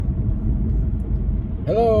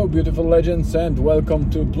Hello, beautiful legends, and welcome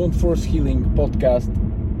to Blunt Force Healing Podcast,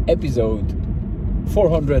 episode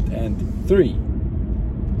 403.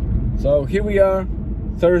 So here we are,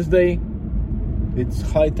 Thursday. It's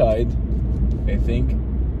high tide, I think.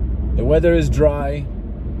 The weather is dry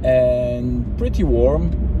and pretty warm.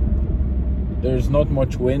 There's not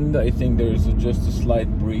much wind. I think there's just a slight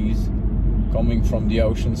breeze coming from the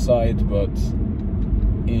ocean side, but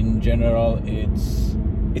in general, it's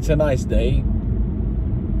a nice day.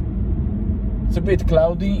 It's a bit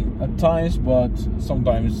cloudy at times, but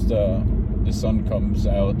sometimes the sun comes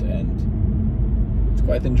out and it's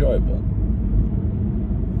quite enjoyable.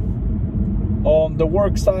 On the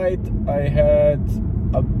work side, I had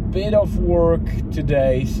a bit of work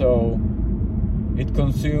today, so it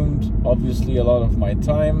consumed obviously a lot of my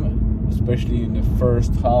time, especially in the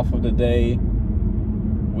first half of the day,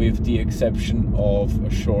 with the exception of a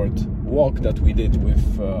short walk that we did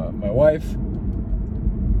with my wife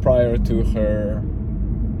prior to her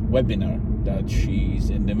webinar that she's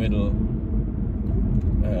in the middle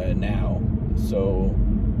now. So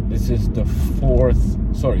this is the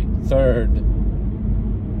third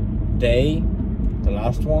day, the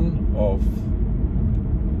last one of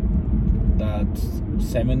that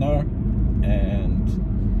seminar, and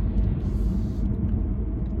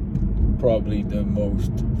probably the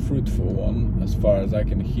most fruitful one as far as I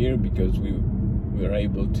can hear, because we were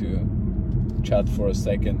able to chat for a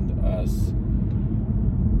second as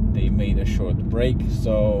they made a short break.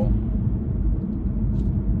 So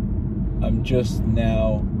I'm just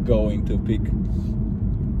now going to pick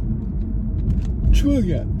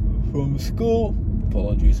Julia from school.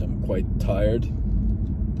 Apologies, I'm quite tired.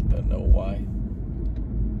 Don't know why.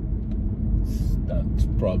 That's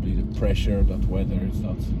probably the pressure. That weather is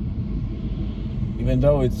not, even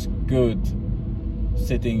though it's good,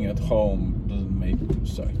 sitting at home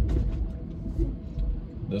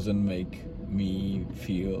doesn't make me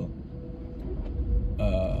feel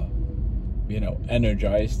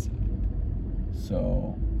energized.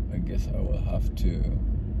 So I guess I will have to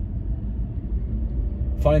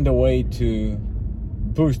find a way to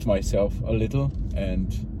boost myself a little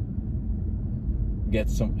and get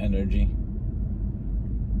some energy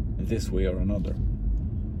this way or another.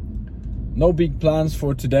 No big plans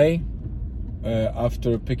for today.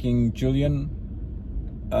 After picking Julian,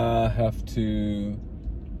 I have to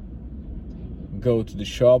go to the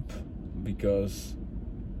shop because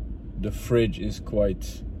the fridge is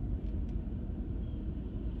quite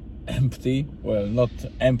empty. Well, not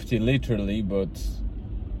empty literally, but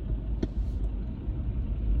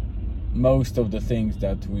most of the things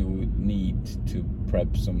that we would need to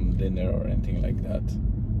prep some dinner or anything like that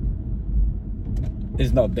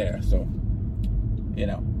is not there. So,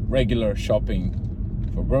 regular shopping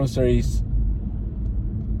for groceries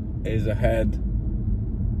is ahead,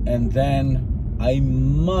 and then I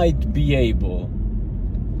might be able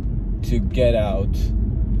to get out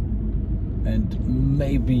and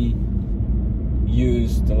maybe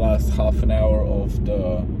use the last half an hour of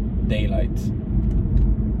the daylight,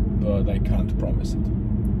 but I can't promise it.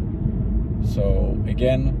 So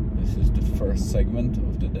again, this is the first segment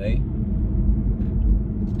of the day.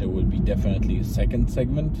 There will be definitely a second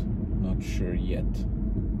segment, not sure yet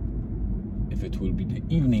if it will be the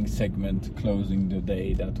evening segment closing the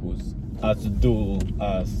day that was as dull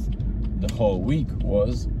as the whole week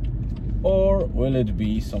was, or will it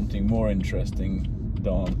be something more interesting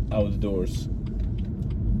done outdoors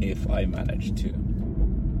if I manage to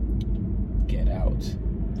get out.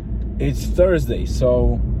 It's Thursday,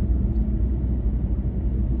 so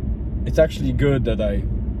it's actually good that I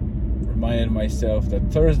reminded myself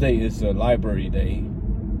that Thursday is a library day,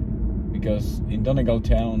 because in Donegal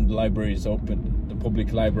town the library is open, the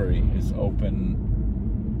public library is open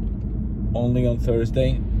only on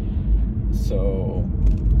Thursday. So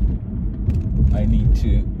I need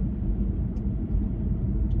to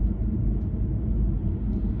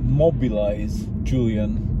mobilize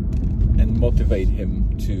Julian and motivate him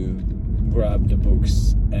to grab the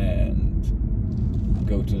books and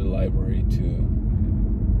go to the library to,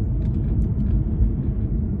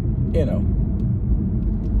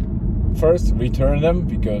 first return them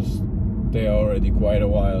because they are already quite a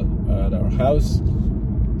while at our house.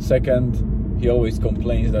 Second, he always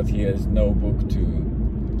complains that he has no book to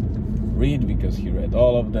read because he read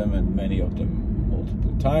all of them and many of them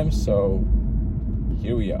multiple times. So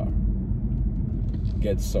here we are.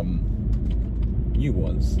 Get some new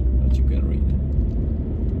ones that you can read.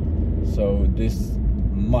 So this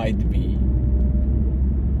might be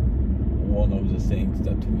one of the things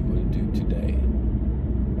that we will do today.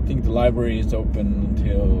 I think the library is open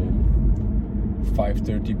until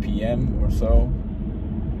 5:30 p.m. or so,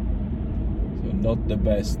 not the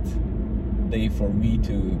best day for me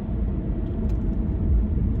to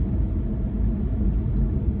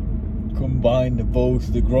combine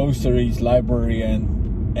both the groceries, library,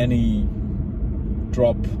 and any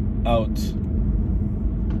drop out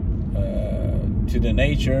to the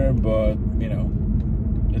nature. But you know,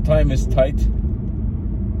 the time is tight.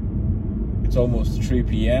 It's almost 3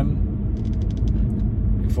 p.m.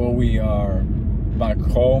 Before we are back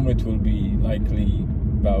home, it will be likely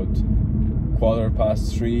about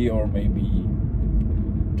 3:15 or maybe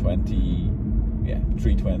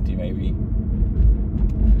 3:20 maybe,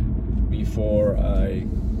 before I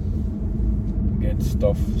get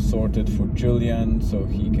stuff sorted for Julian so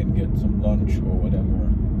he can get some lunch or whatever.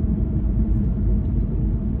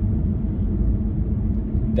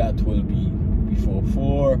 That will be before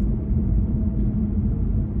 4.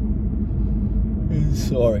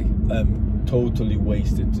 Sorry, I'm totally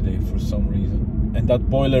wasted today for some reason. And that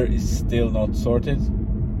boiler is still not sorted.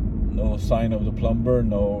 No sign of the plumber,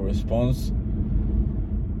 no response.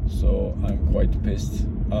 So I'm quite pissed.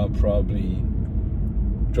 I'll probably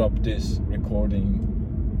drop this recording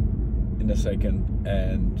in a second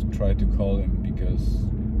and try to call him, because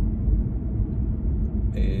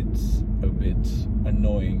it's a bit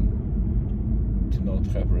annoying to not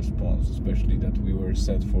have a response, especially that we were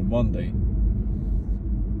set for Monday.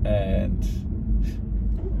 And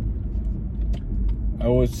I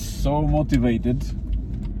was so motivated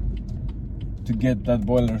to get that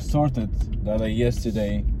boiler sorted that I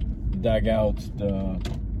yesterday dug out the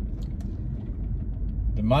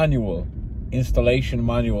manual, installation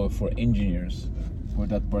manual for engineers for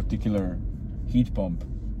that particular heat pump,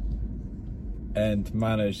 and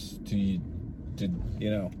managed to you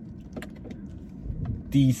know,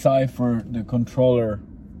 decipher the controller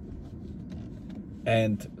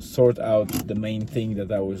and sort out the main thing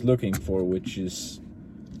that I was looking for, which is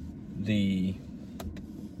the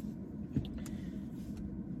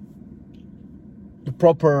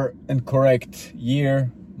proper and correct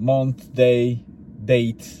year, month, day,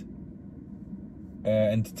 date,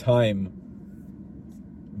 and time,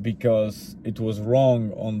 because it was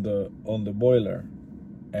wrong on the boiler.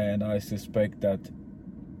 And I suspect that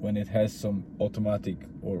when it has some automatic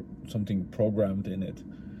or something programmed in it,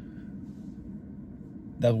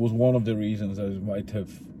 that was one of the reasons that it might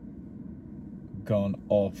have gone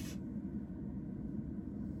off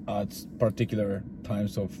at particular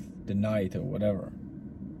times of the night or whatever.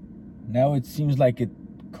 Now it seems like it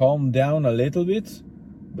calmed down a little bit,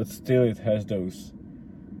 but still it has those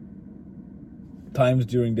times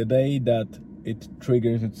during the day that it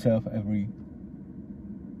triggers itself every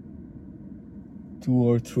 2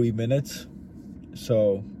 or 3 minutes.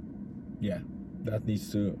 So yeah, that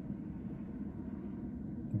needs to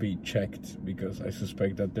be checked, because I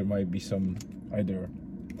suspect that there might be some either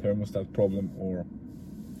thermostat problem or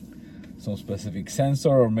some specific sensor,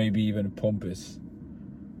 or maybe even pump is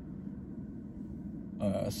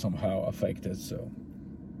somehow affected. So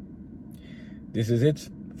this is it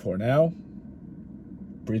for now.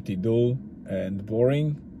 Pretty dull and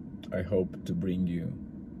boring. I hope to bring you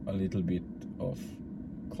a little bit of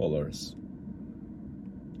colors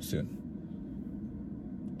soon.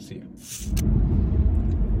 See you.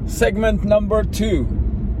 Segment number 2.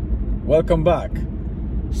 Welcome back.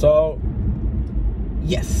 So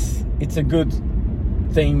yes, it's a good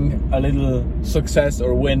thing, a little success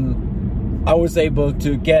or win. I was able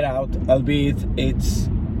to get out, albeit it's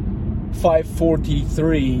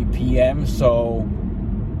 5:43 p.m. So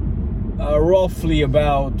roughly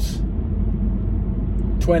about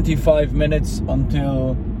 25 minutes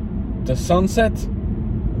until the sunset,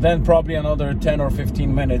 then probably another 10 or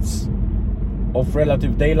 15 minutes of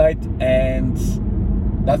relative daylight, and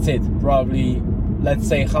that's it. Probably, let's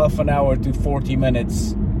say, half an hour to 40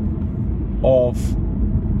 minutes of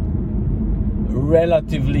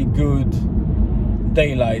relatively good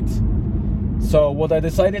daylight. So what I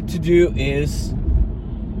decided to do is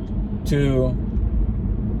to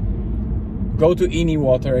go to Eni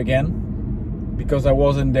Water again, because I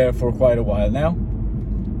wasn't there for quite a while now,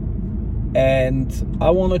 and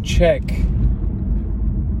I want to check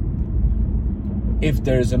if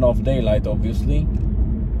there's enough daylight, obviously,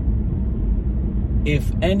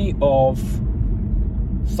 if any of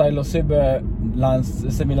Psilocybe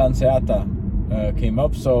semilanceata came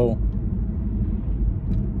up. So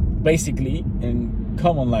basically, in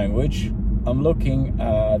common language, I'm looking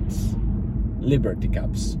at liberty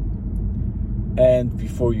caps. And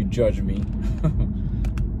before you judge me,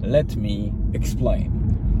 let me explain.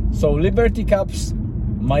 So liberty caps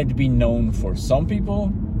might be known for some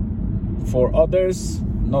people, for others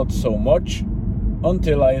not so much,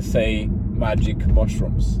 until I say magic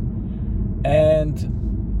mushrooms. And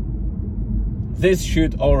this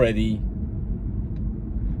should already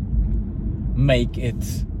make it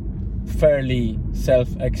fairly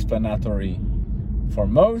self-explanatory for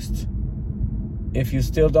most. If you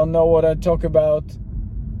still don't know what I talk about,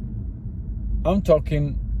 I'm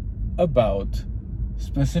talking about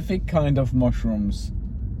specific kind of mushrooms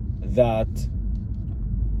that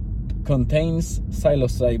contains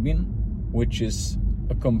psilocybin, which is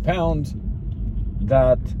a compound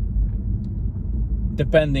that,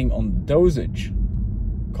 depending on dosage,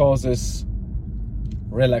 causes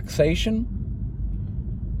relaxation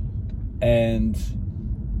and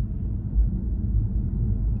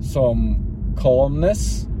some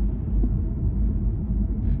calmness.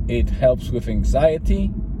 It helps with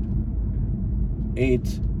anxiety.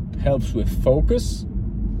 It helps with focus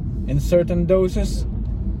in certain doses.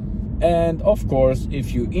 And of course,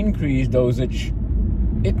 if you increase dosage,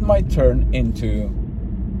 it might turn into,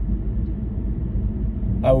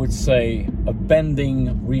 I would say, a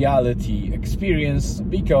bending reality experience,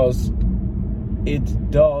 because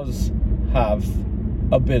it does have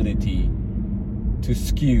ability to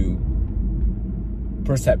skew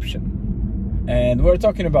perception. And we're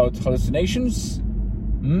talking about hallucinations,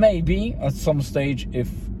 maybe at some stage if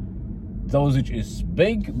dosage is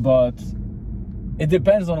big, but it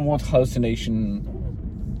depends on what hallucination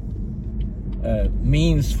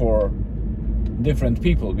means for different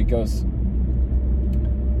people, because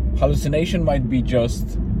hallucination might be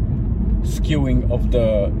just skewing of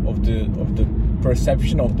the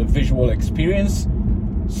perception of the visual experience,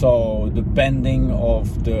 so the bending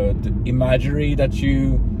of the imagery that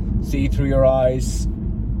you see through your eyes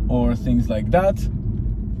or things like that.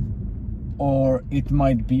 Or it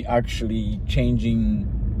might be actually changing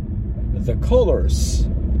the colors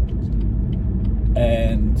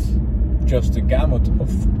and just a gamut of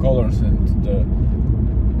colors, and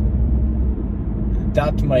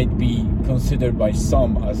that might be considered by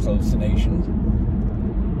some as hallucinations.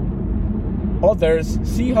 Others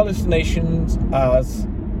see hallucinations as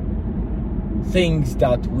things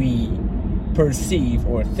that we perceive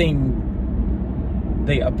or think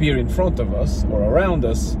they appear in front of us or around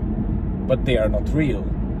us, but they are not real.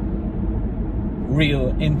 Real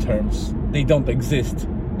in terms, they don't exist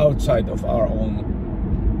outside of our own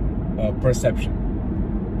perception.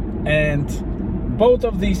 And both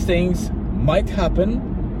of these things might happen,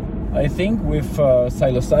 I think, with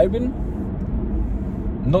psilocybin.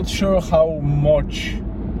 Not sure how much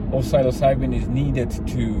of psilocybin is needed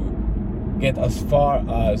to get as far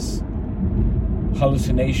as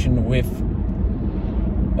hallucination with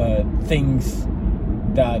things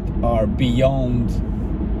that are beyond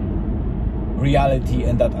reality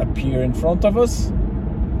and that appear in front of us,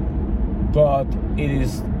 but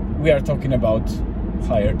we are talking about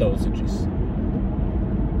higher dosages.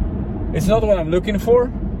 It's not what I'm looking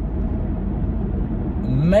for.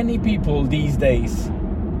 Many people these days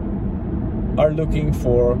are looking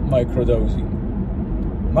for microdosing.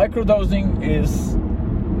 Microdosing is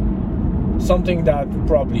something that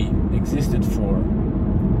probably existed for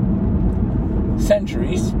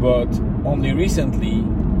centuries, but only recently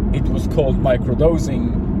it was called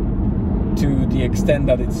microdosing to the extent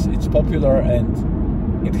that it's popular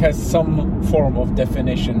and it has some form of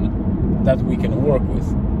definition that we can work with.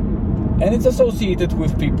 And it's associated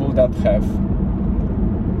with people that have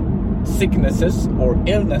sicknesses or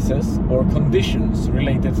illnesses or conditions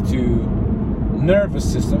related to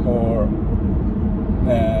nervous system or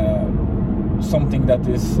something that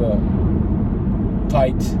is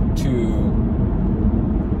tied to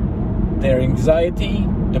their anxiety,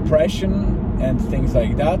 depression, and things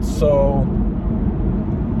like that. So,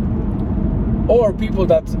 or people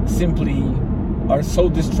that simply are so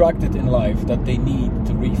distracted in life that they need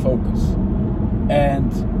to refocus.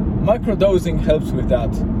 And microdosing helps with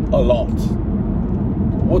that a lot.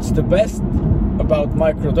 What's the best about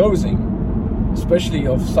microdosing, especially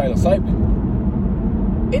of psilocybin?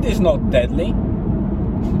 It is not deadly.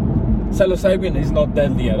 Psilocybin is not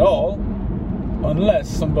deadly at all, unless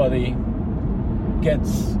somebody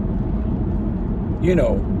gets,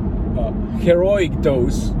 heroic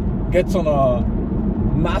dose, gets on a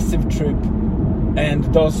massive trip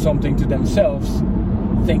and does something to themselves,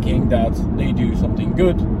 thinking that they do something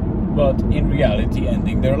good, but in reality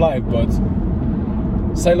ending their life. But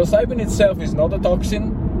psilocybin itself is not a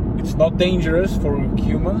toxin. It's not dangerous for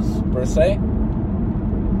humans per se.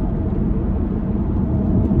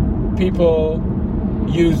 People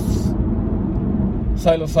use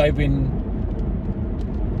psilocybin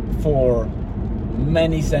for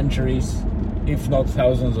many centuries, if not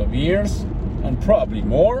thousands of years, and probably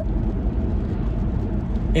more.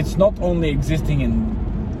 It's not only existing in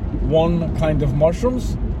one kind of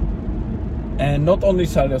mushrooms, and not only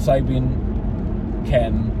psilocybin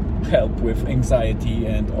can help with anxiety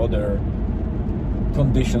and other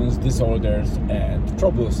conditions, disorders, and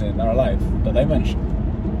troubles in our life that I mentioned,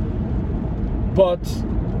 but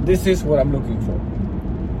this is what I'm looking for.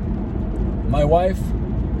 My wife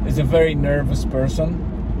is a very nervous person.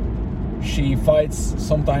 She fights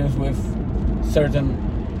sometimes with certain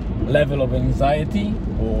level of anxiety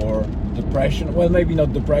or depression. Well, maybe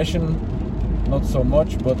not depression, not so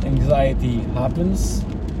much, but anxiety happens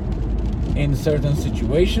in certain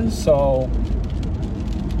situations. So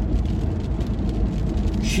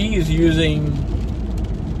she is using,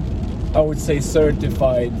 I would say,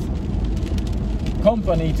 certified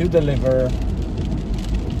company to deliver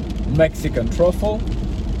Mexican truffle.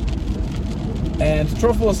 And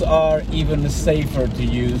truffles are even safer to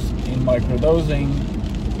use in microdosing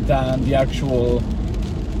than the actual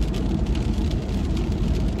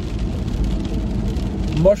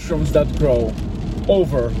mushrooms that grow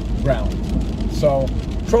over ground. So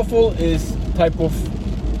truffle is type of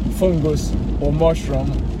fungus or mushroom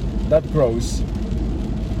that grows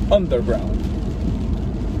underground.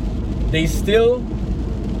 They still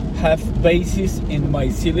have basis in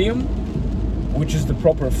mycelium, which is the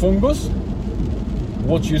proper fungus.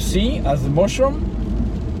 What you see as a mushroom,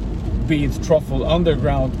 be it truffle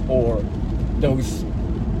underground or those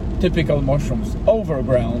typical mushrooms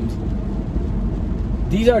overground,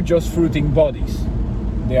 these are just fruiting bodies.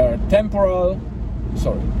 They are temporary,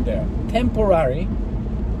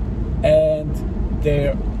 and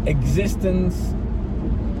their existence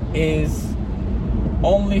is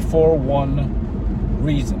only for one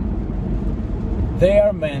reason. They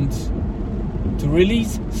are meant to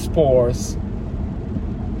release spores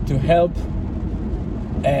to help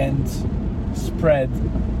and spread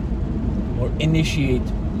or initiate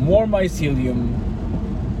more mycelium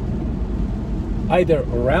either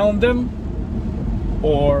around them,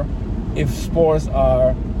 or if spores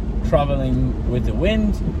are traveling with the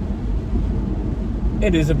wind,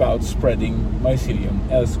 it is about spreading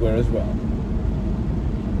mycelium elsewhere as well.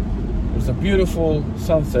 There's a beautiful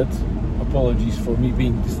sunset. Apologies for me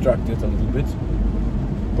being distracted a little bit,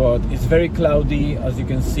 but it's very cloudy. As you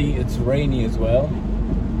can see, it's rainy as well,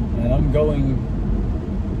 and I'm going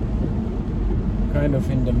kind of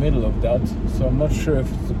in the middle of that, so I'm not sure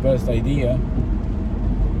if it's the best idea,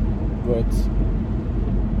 but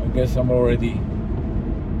I guess I'm already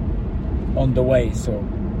on the way, so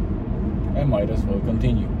I might as well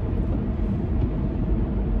continue.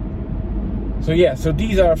 So yeah, so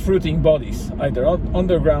these are fruiting bodies, either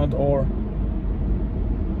underground or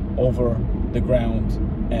over the ground,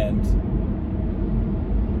 and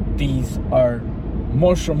these are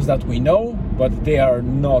mushrooms that we know, but they are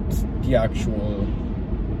not the actual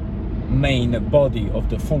main body of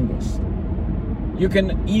the fungus. You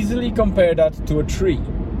can easily compare that to a tree.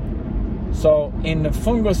 So in a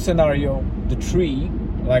fungus scenario, the tree,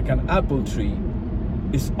 like an apple tree,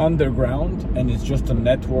 is underground, and it's just a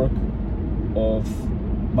network of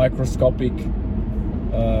microscopic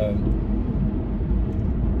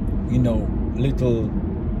little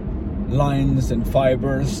lines and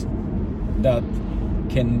fibers that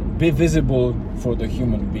can be visible for the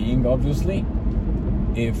human being, obviously,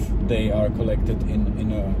 if they are collected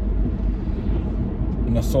in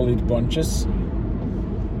a solid bunches.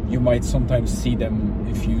 You might sometimes see them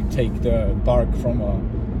if you take the bark from a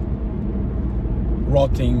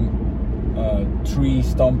rotting tree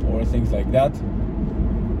stump or things like that.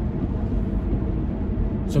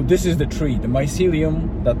 So this is the tree, the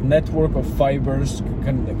mycelium, that network of fibers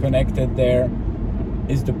connected there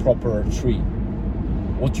is the proper tree.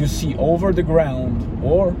 What you see over the ground,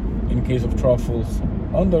 or in case of truffles,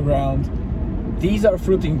 underground, these are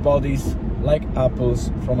fruiting bodies like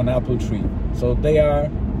apples from an apple tree. So they are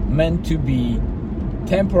meant to be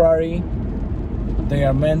temporary, they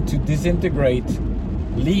are meant to disintegrate,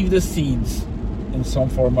 leave the seeds in some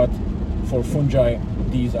format. For fungi,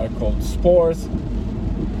 these are called spores,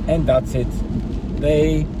 and that's it.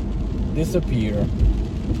 They disappear,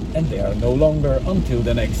 and they are no longer until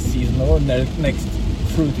the next season or next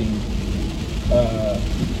fruiting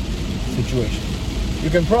situation. You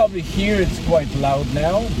can probably hear it's quite loud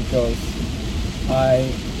now because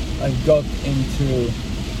I got into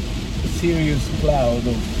a serious cloud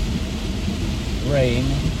of rain,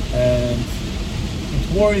 and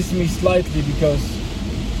it worries me slightly because,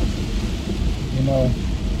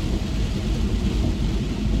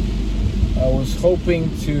 I was hoping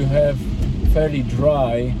to have fairly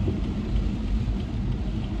dry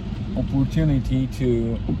opportunity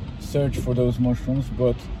to search for those mushrooms,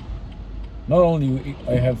 but not only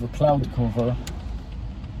I have a cloud cover,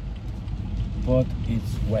 but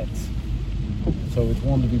it's wet, so it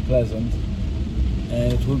won't be pleasant,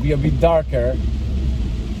 and it will be a bit darker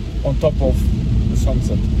on top of the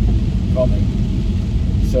sunset coming.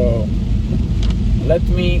 So let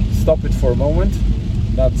me stop it for a moment,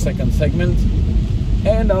 that second segment,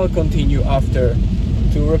 and I'll continue after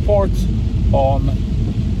to report on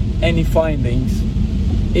any findings,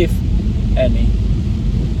 if any,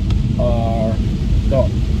 are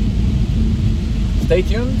done. Stay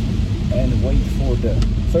tuned and wait for the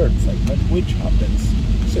third segment, which happens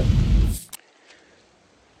soon.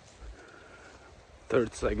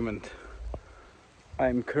 Third segment.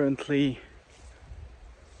 I'm currently,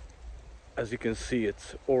 as you can see,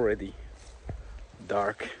 it's already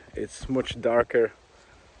dark. It's much darker,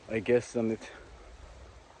 I guess, than it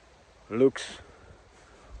looks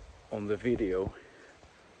on the video.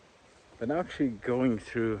 But I'm actually going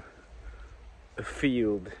through a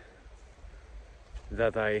field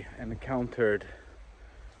that I encountered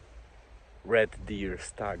red deer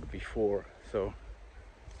stag before, so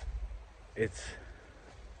it's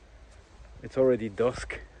already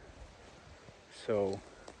dusk, so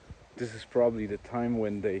this is probably the time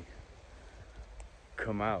when they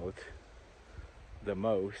come out the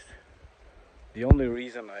most. The only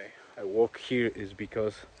reason I walk here is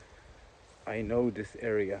because I know this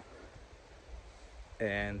area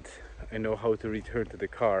and I know how to return to the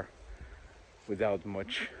car without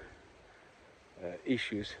much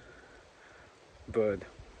issues. But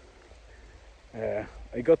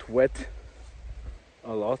I got wet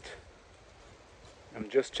a lot. I'm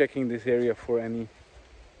just checking this area for any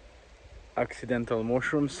accidental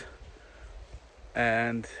mushrooms,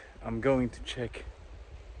 and I'm going to check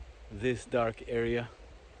this dark area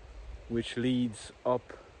which leads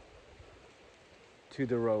up to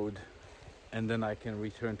the road, and then I can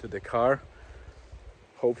return to the car,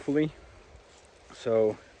 hopefully.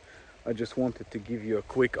 So I just wanted to give you a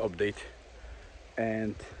quick update,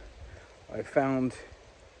 and I found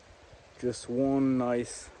just one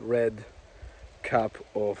nice red cap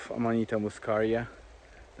of Amanita muscaria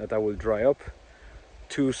that I will dry up,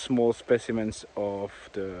 two small specimens of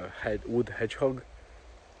the wood hedgehog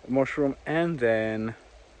mushroom, and then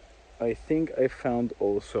I think I found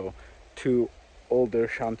also two older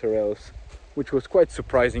chanterelles, which was quite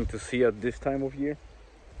surprising to see at this time of year.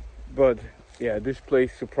 But yeah, this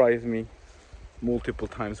place surprised me multiple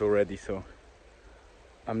times already, so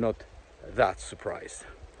I'm not that surprised.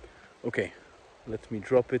 Okay, let me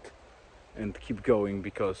drop it and keep going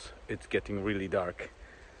because it's getting really dark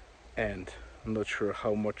and I'm not sure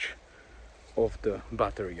how much of the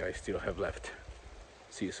battery I still have left.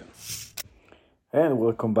 See you soon. And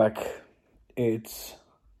welcome back. It's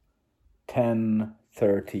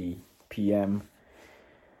 10:30 p.m.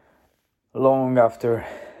 long after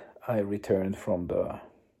I returned from the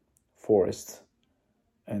forest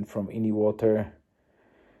and from any water.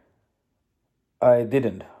 I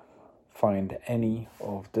didn't find any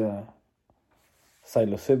of the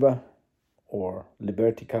psilocybe or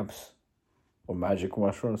liberty caps or magic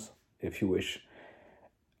mushrooms, if you wish.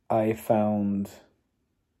 I found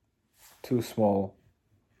two small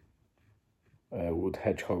wood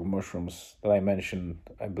hedgehog mushrooms that I mentioned,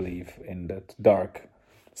 I believe, in that dark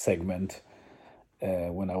segment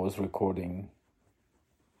when I was recording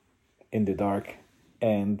in the dark,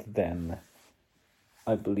 and then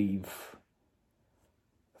I believe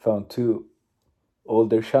found two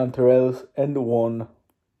older chanterelles and one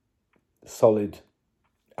solid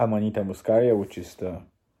Amanita muscaria, which is the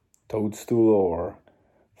toadstool or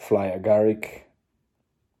fly agaric,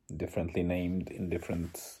 differently named in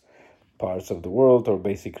different parts of the world, or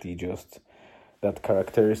basically just that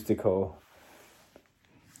characteristical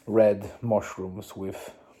red mushrooms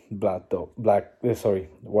with white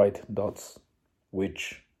dots,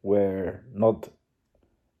 which were not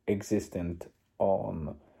existent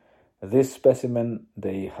on this specimen.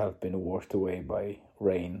 They have been washed away by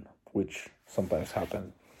rain, which sometimes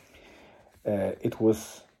happen. It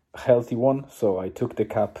was a healthy one, so I took the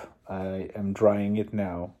cap. I am drying it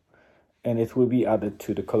now, and it will be added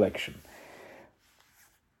to the collection.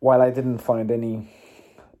 While I didn't find any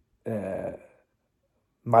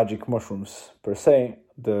magic mushrooms per se,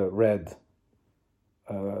 the red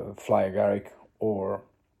fly agaric or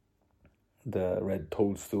the red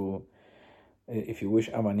toadstool, if you wish,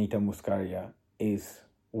 Amanita muscaria, is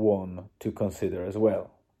one to consider as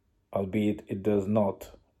well, albeit it does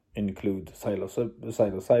not include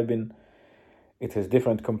psilocybin. It has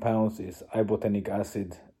different compounds, is ibotenic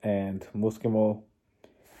acid and muscimol.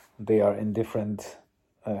 They are in different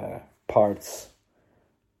parts.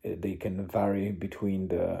 They can vary between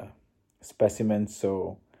the specimens,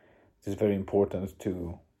 so it is very important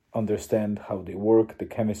to understand how they work, the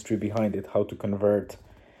chemistry behind it, how to convert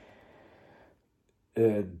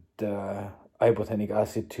the ibotenic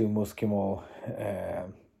acid to muscimol,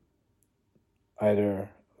 either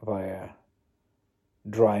via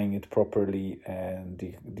drying it properly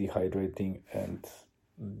and dehydrating, and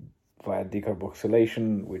via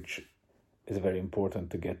decarboxylation, which is very important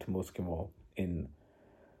to get muscimol in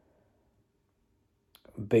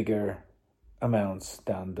bigger amounts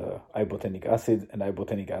than the ibotenic acid, and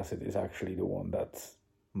ibotenic acid is actually the one that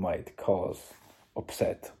might cause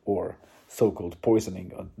upset or so-called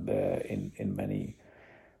poisoning in many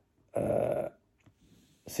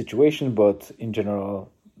situations, but in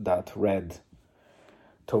general that red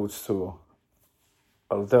toadstool,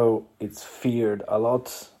 although it's feared a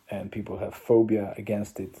lot and people have phobia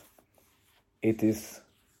against it, it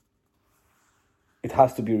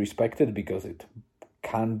has to be respected because it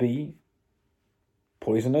can be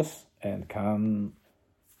poisonous and can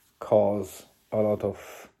cause a lot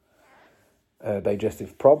of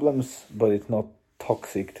digestive problems, but it's not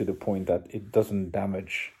toxic to the point that it doesn't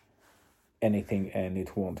damage anything and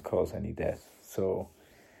it won't cause any death. So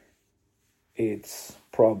it's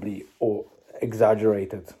probably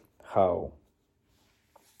exaggerated how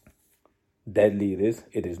deadly it is.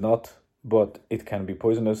 It is not, but it can be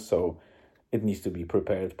poisonous, so it needs to be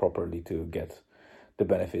prepared properly to get the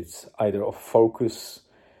benefits either of focus,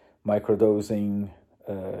 microdosing,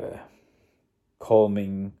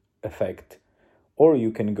 calming effect, or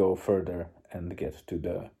you can go further and get to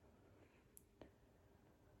the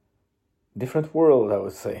different world, I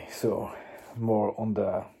would say. So more on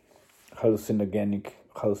the hallucinogenic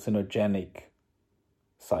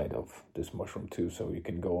side of this mushroom too. So you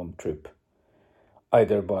can go on trip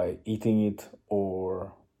either by eating it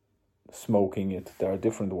or smoking it. There are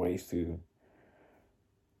different ways to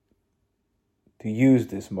use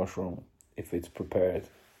this mushroom if it's prepared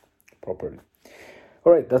properly.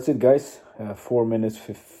 All right, that's it, guys. 4 minutes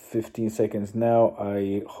 15 seconds now.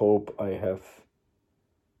 I hope I have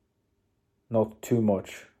not too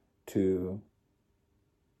much to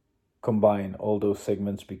combine all those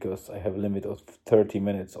segments because I have a limit of 30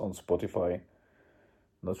 minutes on Spotify.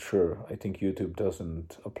 Not sure. I think YouTube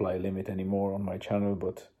doesn't apply limit anymore on my channel,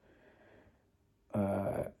 but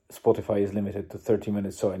Spotify is limited to 30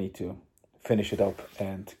 minutes, so I need to finish it up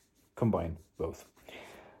and combine both.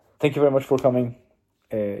 Thank you very much for coming.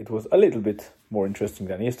 It was a little bit more interesting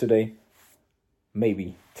than yesterday.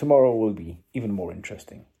 Maybe tomorrow will be even more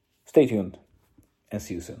interesting. Stay tuned and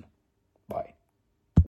see you soon.